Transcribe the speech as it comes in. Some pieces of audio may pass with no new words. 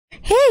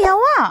Hey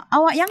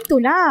awak yang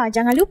tu lah.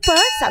 Jangan lupa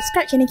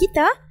subscribe channel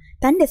kita.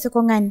 Tanda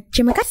sokongan.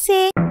 Terima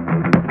kasih.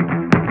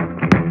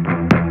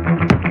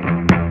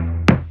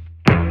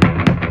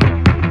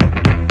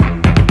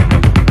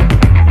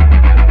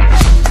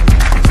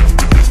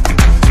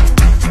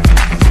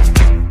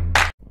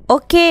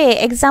 Okay,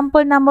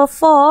 example number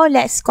 4.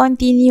 Let's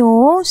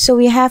continue. So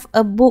we have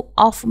a book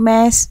of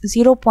mass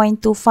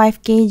 0.25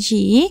 kg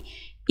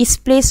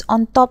is placed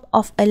on top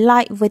of a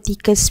light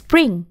vertical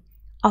spring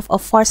of a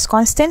force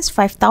constant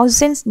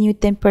 5000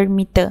 Newton per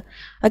meter.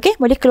 Okay,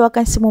 boleh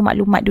keluarkan semua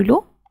maklumat dulu.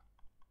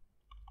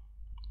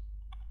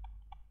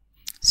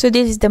 So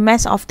this is the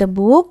mass of the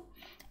book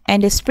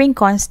and the spring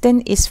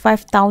constant is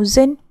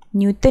 5000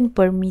 Newton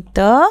per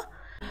meter.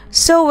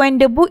 So when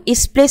the book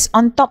is placed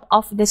on top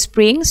of the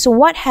spring, so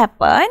what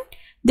happened?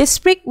 The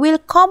spring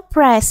will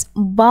compress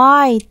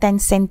by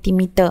 10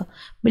 cm.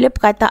 Bila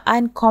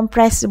perkataan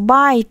compress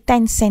by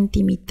 10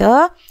 cm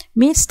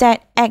means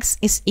that X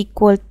is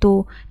equal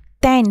to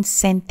 10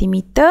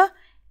 cm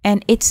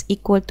and it's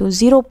equal to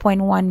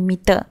 0.1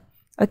 meter.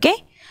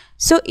 Okay?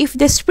 So if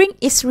the spring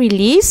is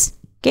released,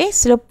 okay,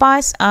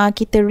 selepas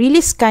kita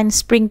releasekan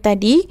spring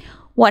tadi,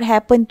 what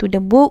happened to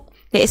the book?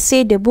 Let's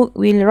say the book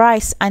will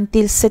rise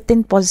until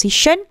certain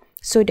position.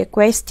 So the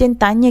question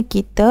tanya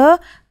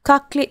kita,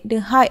 calculate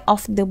the height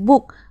of the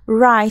book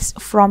rise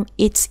from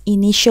its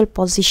initial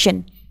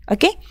position.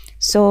 Okay,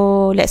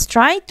 so let's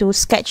try to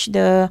sketch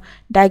the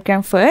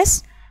diagram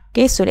first.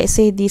 Okay, so let's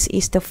say this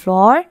is the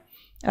floor.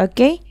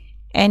 Okay,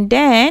 and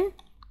then,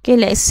 okay,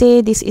 let's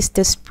say this is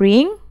the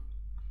spring.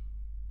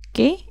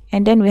 Okay,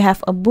 and then we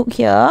have a book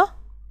here.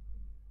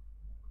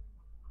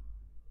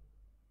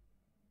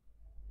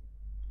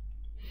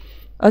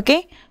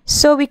 Okay,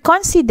 so we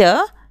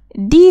consider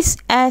this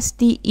as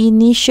the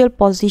initial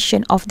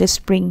position of the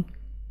spring.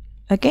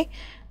 Okay,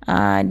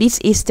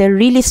 this is the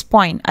release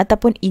point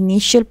ataupun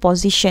initial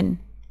position.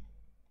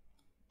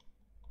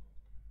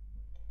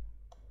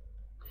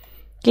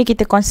 Okay,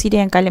 kita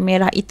consider yang colour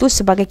merah itu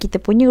sebagai kita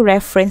punya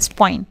reference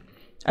point.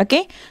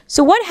 Okay,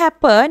 so what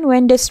happen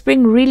when the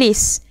spring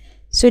release?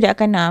 So dia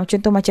akan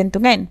contoh macam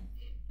tu kan.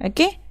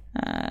 Okay,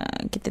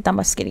 kita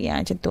tambah sikit lagi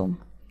macam tu.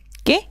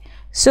 Okay,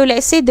 so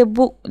let's say the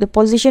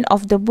position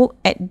of the book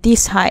at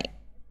this height.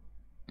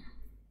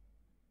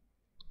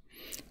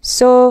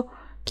 So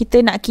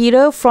kita nak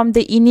kira from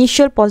the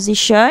initial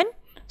position.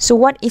 So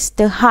what is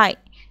the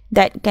height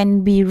that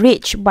can be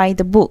reached by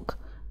the book?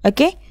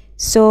 Okay,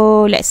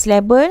 so let's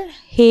label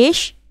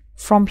H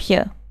from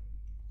here.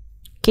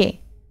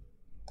 Okay,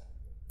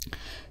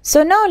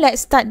 so now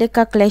let's start the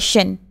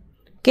calculation.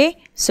 Okay,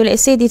 so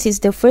let's say this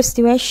is the first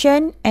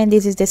situation and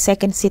this is the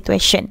second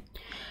situation.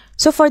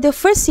 So for the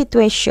first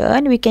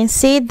situation, we can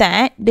say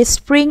that the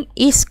spring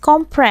is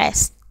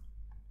compressed.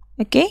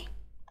 Okay.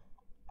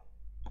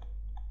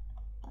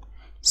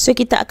 So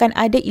kita akan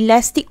ada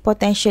elastic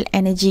potential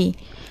energy.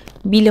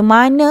 Bila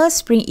mana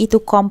spring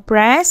itu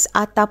compress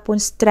ataupun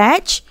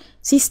stretch,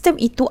 sistem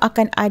itu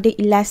akan ada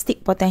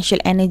elastic potential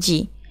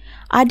energy.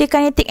 Ada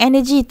kinetic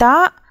energy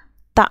tak?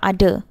 Tak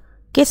ada.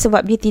 Okay,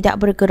 sebab dia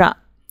tidak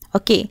bergerak.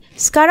 Okay,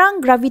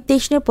 sekarang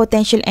gravitational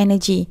potential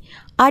energy.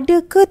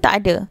 Ada ke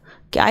tak ada?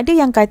 Okay, ada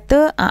yang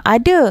kata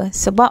ada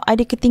sebab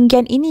ada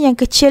ketinggian ini yang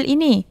kecil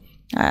ini.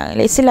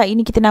 Let's say lah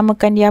ini kita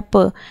namakan dia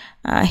apa?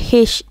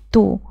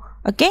 H2.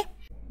 Okay.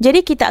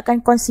 Jadi kita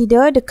akan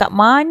consider dekat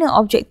mana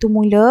objek tu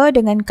mula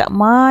dengan kat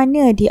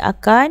mana dia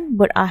akan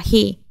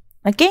berakhir.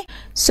 Okay.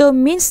 So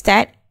means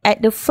that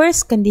at the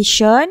first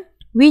condition,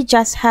 we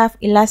just have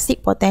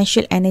elastic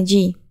potential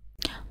energy.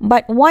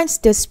 But once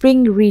the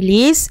spring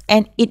release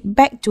and it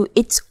back to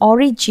its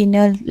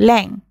original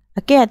length.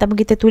 Okay. Ataupun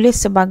kita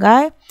tulis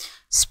sebagai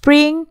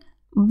spring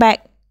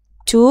back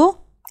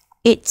to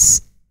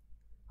its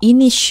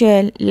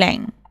initial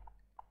length.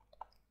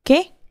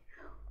 Okay.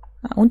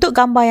 Untuk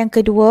gambar yang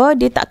kedua,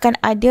 dia tak akan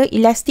ada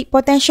elastic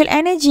potential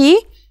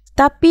energy,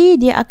 tapi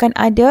dia akan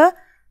ada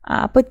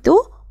apa tu?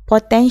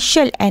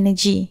 Potential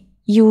energy,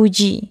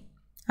 UG.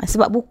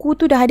 Sebab buku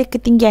tu dah ada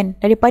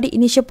ketinggian daripada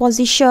initial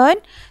position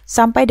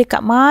sampai dekat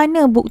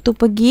mana book tu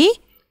pergi.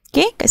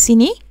 Okay, kat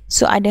sini.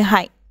 So ada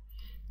height.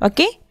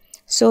 Okay.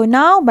 So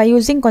now by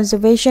using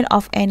conservation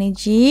of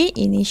energy,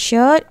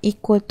 initial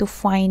equal to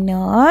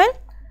final.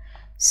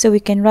 So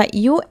we can write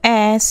U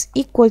as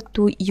equal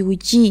to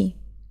UG.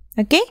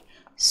 Okay.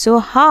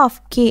 So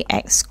half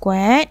kx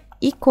squared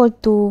equal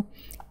to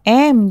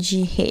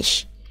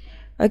mgh.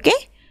 Okay.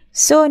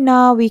 So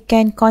now we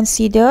can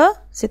consider,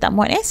 saya tak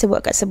muat saya buat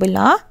kat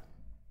sebelah.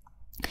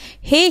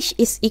 H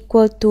is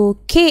equal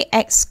to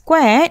kx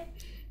squared,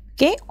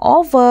 okay,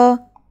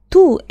 over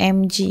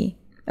 2mg.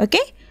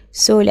 Okay.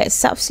 So let's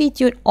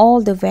substitute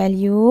all the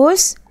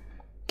values.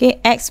 Okay,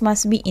 x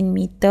must be in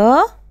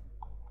meter.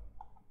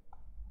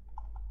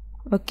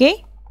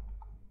 Okay.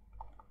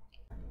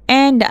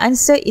 And the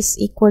answer is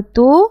equal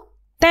to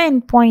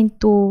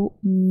 10.2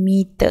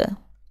 meter.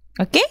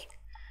 Okay.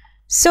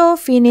 So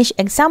finish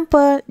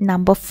example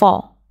number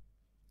 4.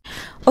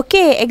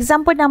 Okay,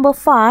 example number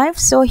 5.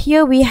 So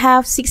here we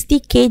have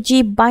 60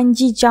 kg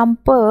bungee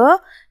jumper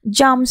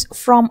jumps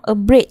from a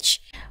bridge.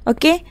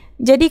 Okay,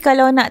 jadi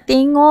kalau nak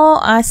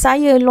tengok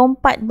saya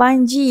lompat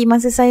bungee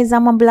masa saya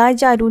zaman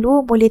belajar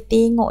dulu, boleh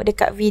tengok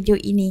dekat video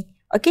ini.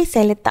 Okay,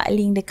 saya letak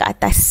link dekat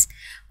atas.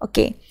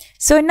 Okay,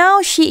 so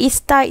now she is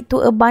tied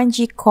to a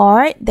bungee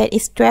cord that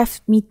is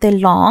 12 meter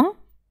long.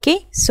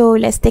 Okay, so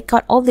let's take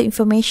out all the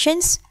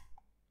informations.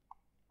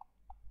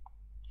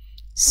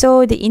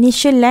 So the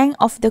initial length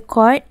of the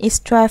cord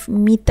is 12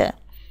 meter.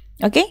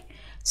 Okay,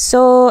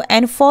 so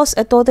and falls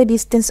a total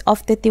distance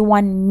of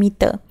 31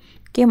 meter.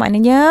 Okay,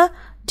 maknanya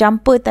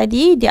jumper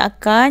tadi dia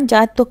akan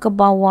jatuh ke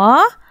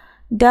bawah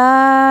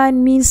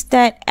dan means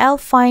that L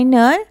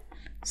final,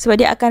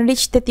 sebab dia akan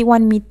reach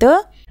 31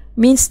 meter,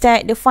 means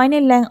that the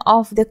final length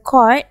of the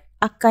cord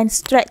akan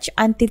stretch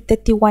until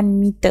 31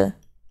 meter.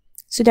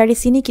 So dari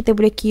sini kita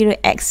boleh kira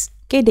X.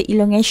 Okay, the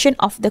elongation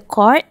of the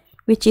cord,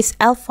 which is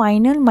L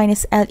final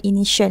minus L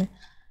initial.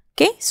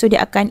 Okay, so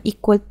dia akan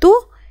equal to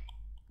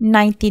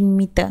 19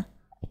 meter.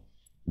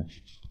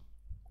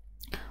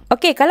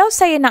 Okay, kalau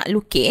saya nak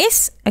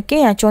lukis,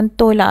 okay,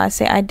 contohlah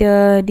saya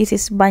ada, this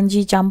is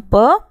bungee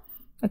jumper.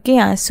 Okay,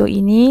 so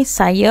ini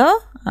saya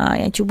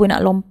yang cuba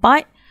nak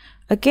lompat.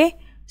 Okay,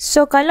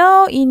 so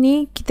kalau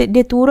ini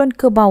dia turun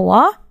ke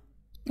bawah,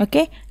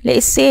 okay,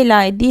 let's say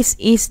lah this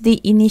is the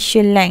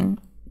initial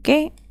length,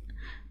 okay,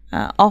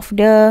 of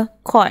the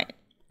cord.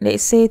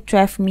 Let's say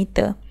 12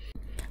 meter.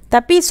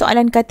 Tapi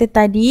soalan kata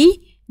tadi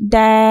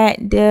that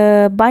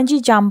the bungee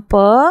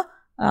jumper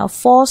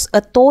falls a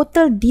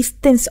total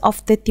distance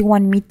of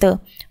 31 meter.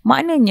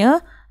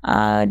 Maknanya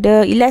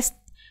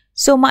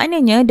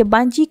maknanya the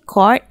bungee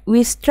cord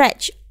will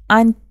stretch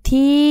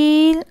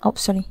until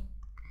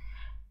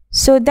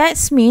So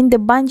that's mean the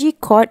bungee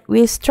cord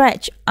will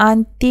stretch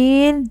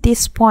until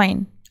this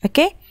point.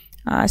 Okay?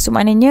 So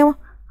maknanya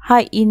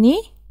height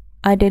ini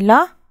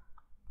adalah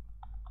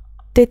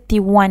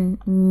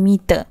 31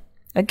 meter.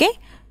 Okay,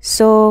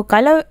 so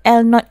kalau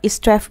L0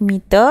 is 12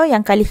 meter,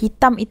 yang kali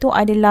hitam itu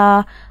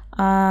adalah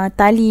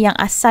tali yang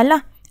asal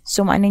lah.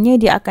 So maknanya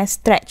dia akan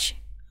stretch.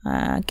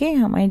 Okay,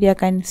 maknanya dia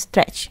akan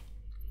stretch.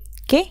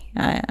 Okay,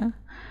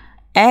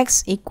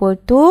 X equal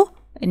to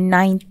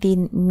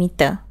 19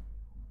 meter.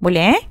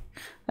 Boleh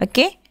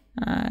Okay,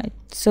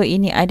 so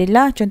ini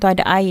adalah contoh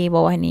ada air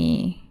bawah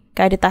ni.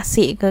 Kan ada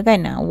tasik ke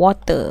kan,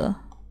 water.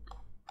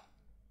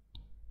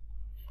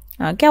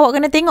 Okay, awak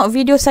kena tengok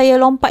video saya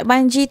lompat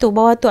bungee tu,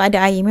 bawah tu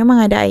ada air, memang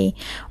ada air.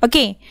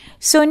 Okay,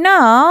 so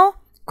now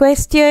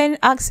question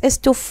asks us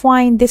to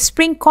find the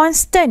spring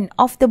constant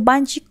of the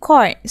bungee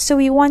cord. So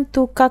we want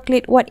to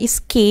calculate what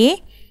is K.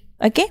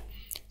 Okay,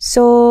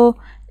 so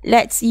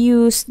let's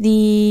use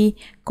the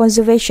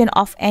conservation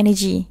of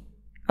energy.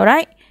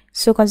 Alright,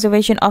 so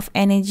conservation of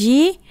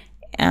energy,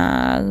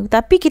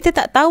 tapi kita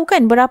tak tahu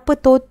kan berapa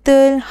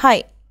total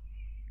height.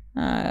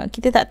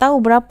 Kita tak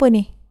tahu berapa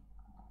ni.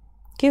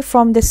 Okay,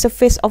 from the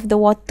surface of the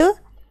water.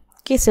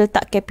 Okay, so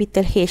letak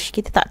capital H.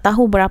 Kita tak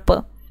tahu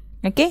berapa.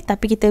 Okay,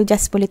 tapi kita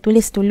just boleh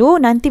tulis dulu.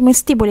 Nanti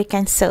mesti boleh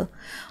cancel.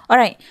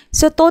 Alright,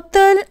 so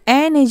total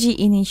energy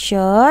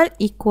initial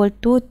equal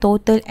to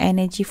total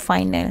energy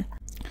final.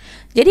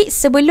 Jadi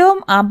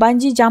sebelum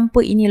bungee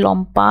jumper ini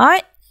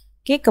lompat,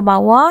 okay, ke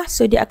bawah,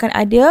 so dia akan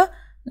ada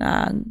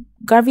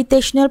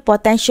gravitational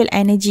potential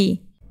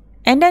energy.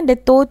 And then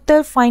the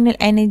total final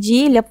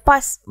energy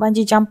lepas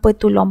bungee jumper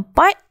tu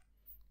lompat.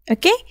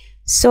 Okay,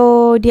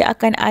 so dia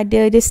akan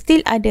ada, dia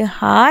still ada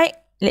height.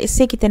 Let's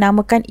say kita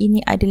namakan ini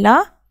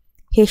adalah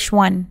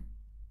H1.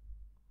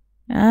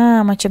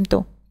 Macam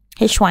tu.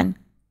 H1.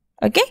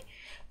 Okay,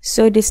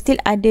 so dia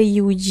still ada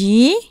UG.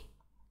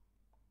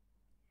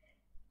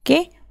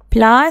 Okay,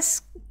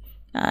 plus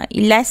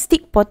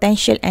elastic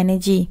potential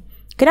energy.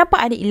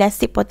 Kenapa ada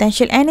elastic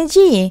potential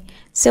energy?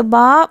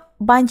 Sebab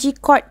bungee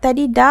cord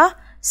tadi dah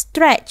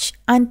stretch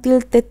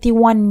until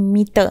 31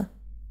 meter.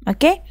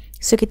 Okay,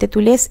 so kita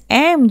tulis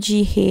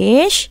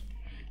MGH.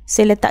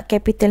 Saya letak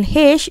capital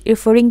H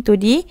referring to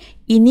the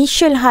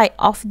initial height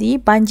of the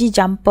bungee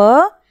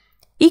jumper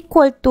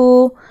equal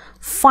to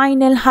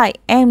final height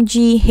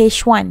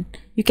MGH1.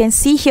 You can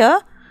see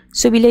here.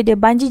 So bila the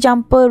bungee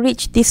jumper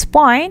reach this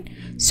point,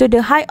 so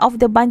the height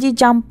of the bungee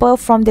jumper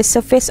from the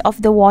surface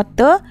of the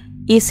water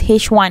is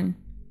H1.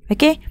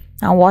 Okay,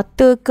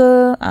 water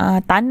ke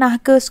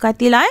tanah ke suka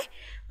hatilah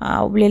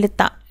boleh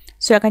letak.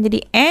 So akan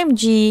jadi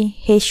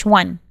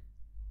MGH1.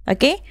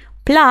 Okay,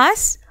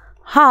 plus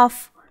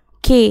half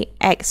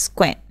KX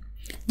squared.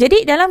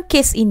 Jadi dalam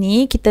kes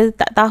ini kita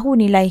tak tahu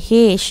nilai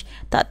H,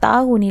 tak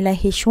tahu nilai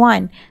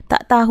H1,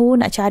 tak tahu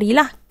nak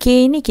carilah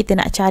K ni kita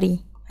nak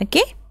cari.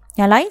 Okay,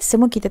 yang lain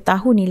semua kita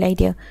tahu nilai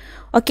dia.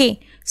 Okay,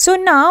 so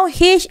now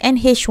H and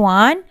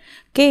H1,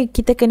 okay,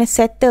 kita kena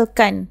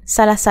settlekan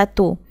salah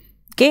satu.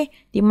 Okay,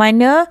 di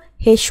mana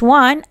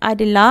H1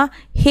 adalah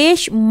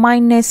H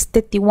minus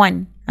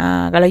 31.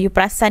 Kalau you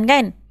perasan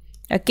kan.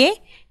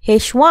 Okay,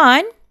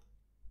 H1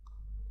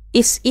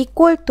 is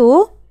equal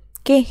to,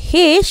 okay,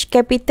 H,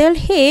 capital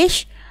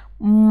H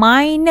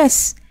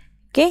minus,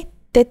 okay,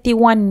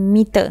 31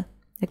 meter.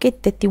 Okay,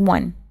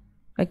 31.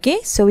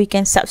 Okay, so we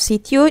can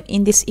substitute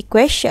in this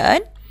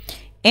equation.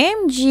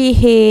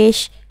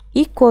 MGH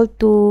equal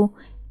to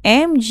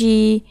mg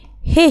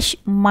h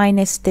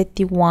minus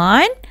 31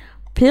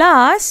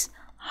 plus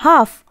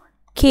half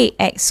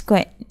kx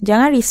squared.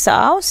 Jangan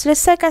risau,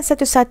 selesaikan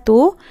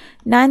satu-satu,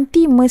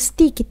 nanti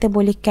mesti kita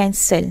boleh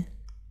cancel.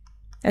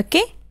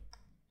 Okay?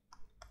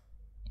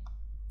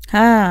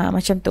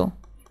 Macam tu.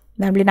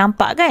 Dah boleh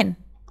nampak kan?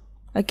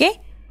 Okay?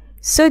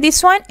 So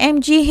this one,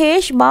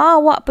 mgh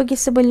bawa pergi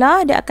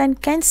sebelah, dia akan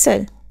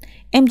cancel.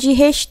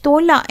 mgh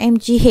tolak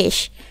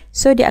mgh.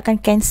 So dia akan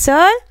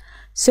cancel.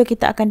 So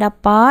kita akan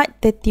dapat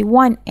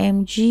 31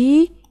 mg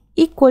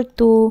equal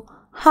to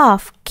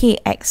half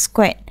kx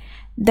squared.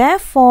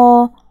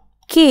 Therefore,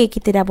 K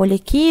kita dah boleh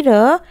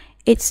kira,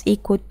 it's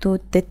equal to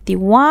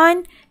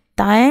 31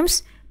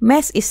 times,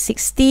 mass is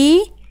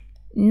 60,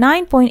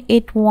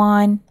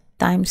 9.81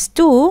 times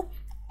 2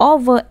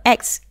 over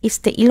X is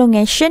the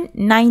elongation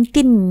 19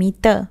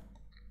 meter.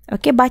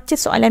 Okay, baca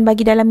soalan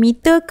bagi dalam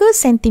meter ke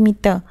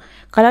sentimeter.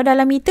 Kalau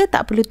dalam meter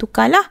tak perlu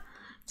tukar lah.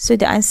 So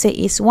the answer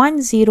is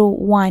 101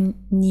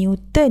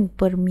 Newton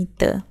per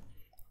meter.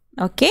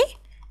 Okay,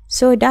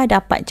 so dah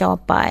dapat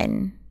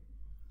jawapan.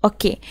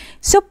 Okay,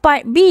 so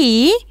part B.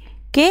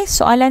 Okay,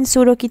 soalan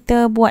suruh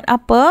kita buat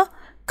apa?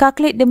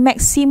 Calculate the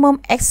maximum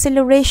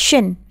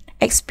acceleration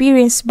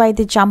experienced by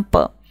the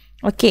jumper.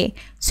 Okay,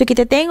 so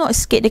kita tengok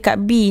sikit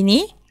dekat B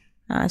ni.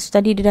 So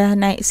tadi dia dah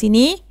naik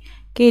sini.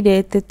 Okay,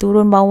 dia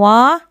terturun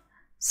bawah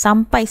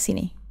sampai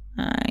sini.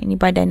 Ini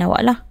badan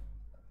awak lah.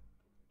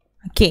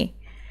 Okay,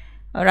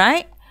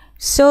 alright.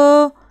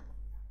 So,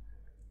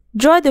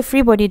 draw the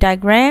free body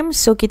diagram.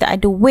 So, kita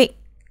ada wake,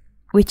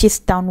 which is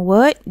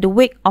downward. The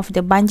wake of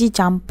the bungee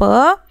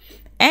jumper.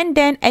 And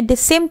then at the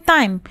same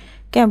time,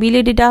 okay,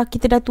 bila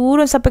kita dah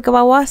turun sampai ke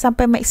bawah,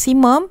 sampai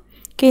maksimum,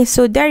 okay,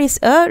 so there is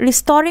a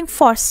restoring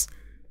force.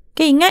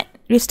 Okay, ingat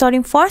restoring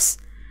force?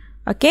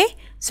 Okay,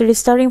 so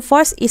restoring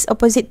force is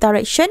opposite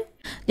direction.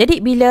 Jadi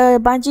bila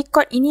bungee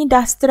cord ini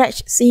dah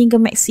stretch sehingga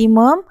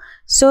maksimum,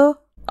 so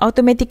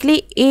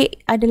automatically A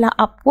adalah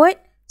upward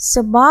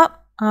sebab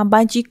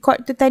bungee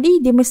cord tu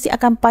tadi dia mesti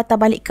akan patah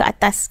balik ke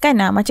atas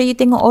kan. Macam you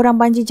tengok orang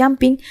bungee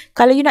jumping,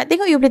 kalau you nak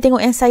tengok, you boleh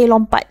tengok yang saya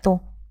lompat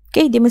tu.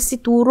 Okay, dia mesti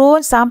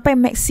turun sampai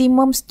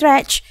maximum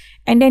stretch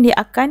and then dia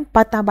akan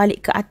patah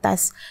balik ke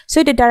atas.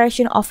 So, the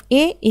direction of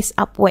A is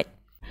upward.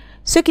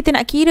 So, kita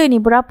nak kira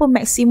ni berapa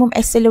maximum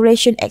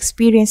acceleration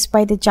experienced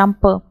by the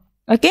jumper.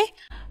 Okay,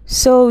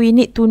 so we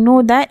need to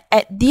know that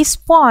at this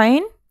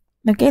point,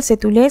 okay, saya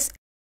tulis.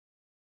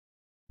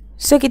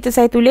 So,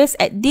 saya tulis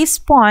at this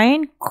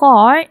point,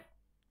 cord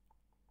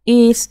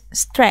is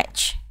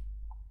stretch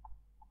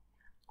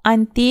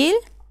until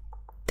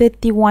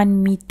 31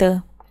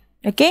 meter.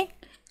 Okay.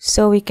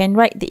 So, we can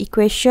write the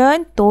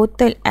equation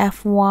total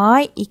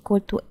Fy equal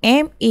to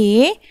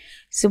MA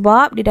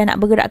sebab dia dah nak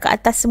bergerak ke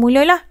atas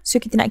semula lah. So,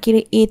 kita nak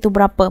kira A tu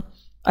berapa.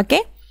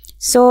 Okay.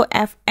 So,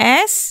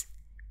 Fs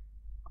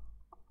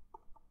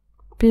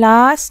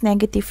plus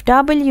negative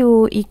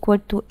W equal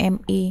to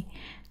MA.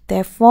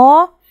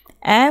 Therefore,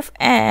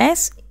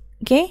 Fs,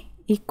 okay,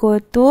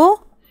 equal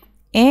to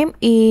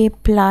MA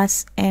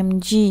plus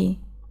Mg.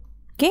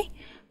 Okay.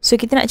 So,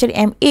 kita nak cari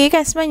MA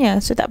kan sebenarnya.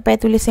 So, tak payah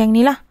tulis yang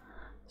ni lah.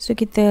 So,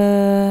 kita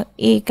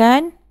A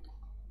kan.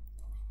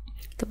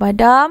 Kita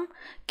padam.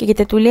 Okay,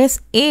 kita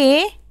tulis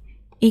A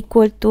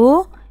equal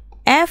to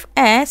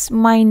Fs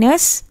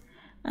minus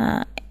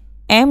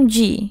Mg.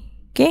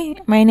 Okay,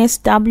 minus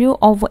W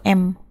over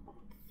M.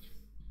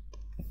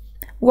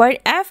 Where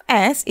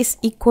Fs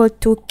is equal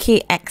to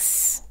Kx.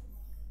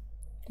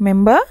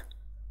 Remember?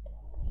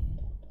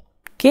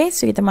 Okay,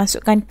 so kita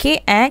masukkan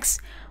Kx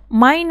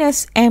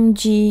minus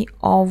Mg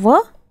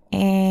over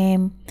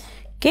M.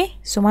 Okay,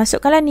 so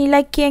masukkanlah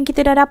nilai K yang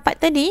kita dah dapat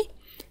tadi.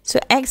 So,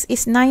 X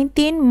is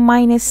 19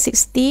 minus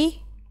 60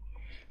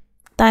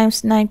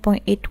 times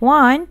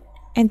 9.81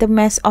 and the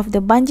mass of the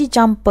bungee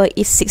jumper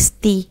is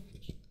 60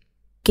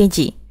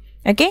 kg.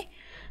 Okay,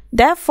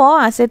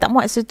 therefore, saya tak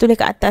muat saya tulis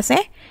kat atas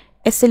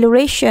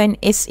acceleration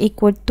is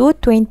equal to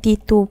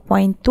 22.2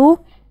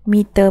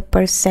 meter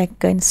per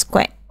second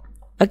squared.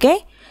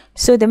 Okay,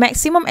 so the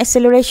maximum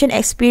acceleration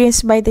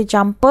experienced by the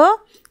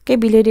jumper, okay,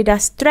 bila dia dah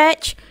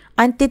stretch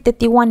until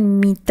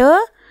 31 meter,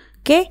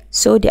 okay,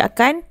 so dia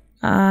akan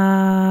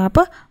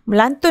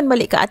melantun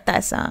balik ke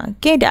atas.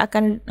 Okay, dia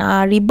akan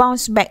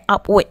rebounce back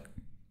upward.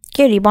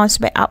 Okay,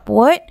 rebounce back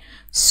upward.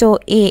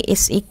 So A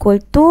is equal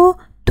to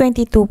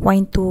 22.2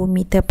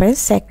 meter per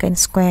second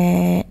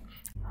squared.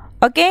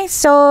 Okay,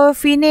 so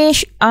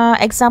finish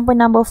example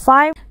number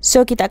 5.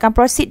 So kita akan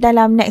proceed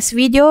dalam next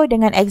video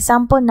dengan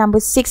example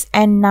number 6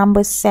 and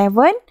number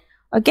 7.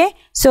 Okay,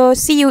 so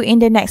see you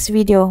in the next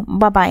video.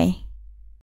 Bye bye.